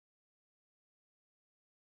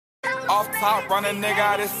off top, run a nigga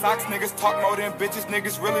out his socks. Niggas talk more than bitches,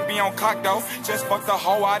 niggas really be on cock though. Just fucked a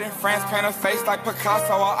hoe out in France, paint her face like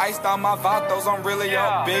Picasso. I iced out my vatos, I'm really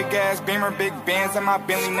up. Big ass Beamer, big bands in my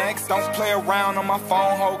Bentley next. Don't play around on my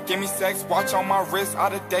phone, ho, give me sex. Watch on my wrist,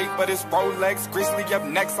 out of date, but it's Rolex. Grizzly up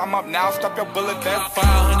next, I'm up now, strap your bullet vest.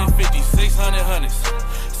 550, 600 hundreds,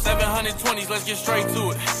 720s, let's get straight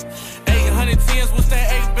to it. 810s, what's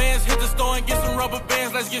that 8 bands? Hit the store and get some rubber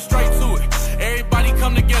bands, let's get straight to it. Everybody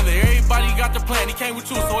come together, everybody got the plan, he came with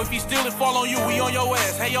you. So if he steal it, fall on you, we on your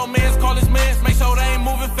ass. Hey, yo, mans, call his mans, make sure they ain't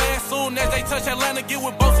moving fast. Soon as they touch Atlanta, get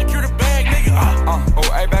with both, secure the bag, nigga.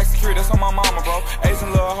 Oh, A-back security, that's on my mama, bro. Ace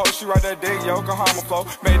and little hoe, she right there, dig, Yokohama flow.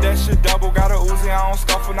 Made that shit double, got a Uzi, I don't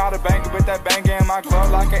scuffle, not a banger, but that banger in my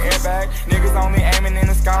glove like an airbag. Niggas only aiming in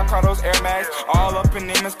the sky, car those Air Max. All up in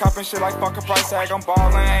demons, copping shit like fuck a price tag. I'm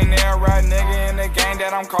ballin', ain't there a right nigga in the game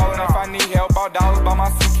that I'm calling. If I need help, about dollars by my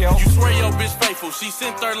C-kill. You swear your bitch faithful, she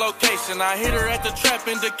sent her location. I hit her at the trap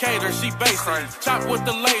indicator, she basic. Chop with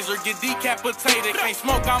the laser, get decapitated. Can't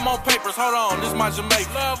smoke, I'm on papers, hold on, this my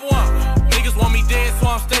Jamaica. Love one, niggas want me dead, so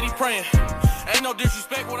I'm steady praying. Ain't no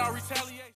disrespect without retaliation.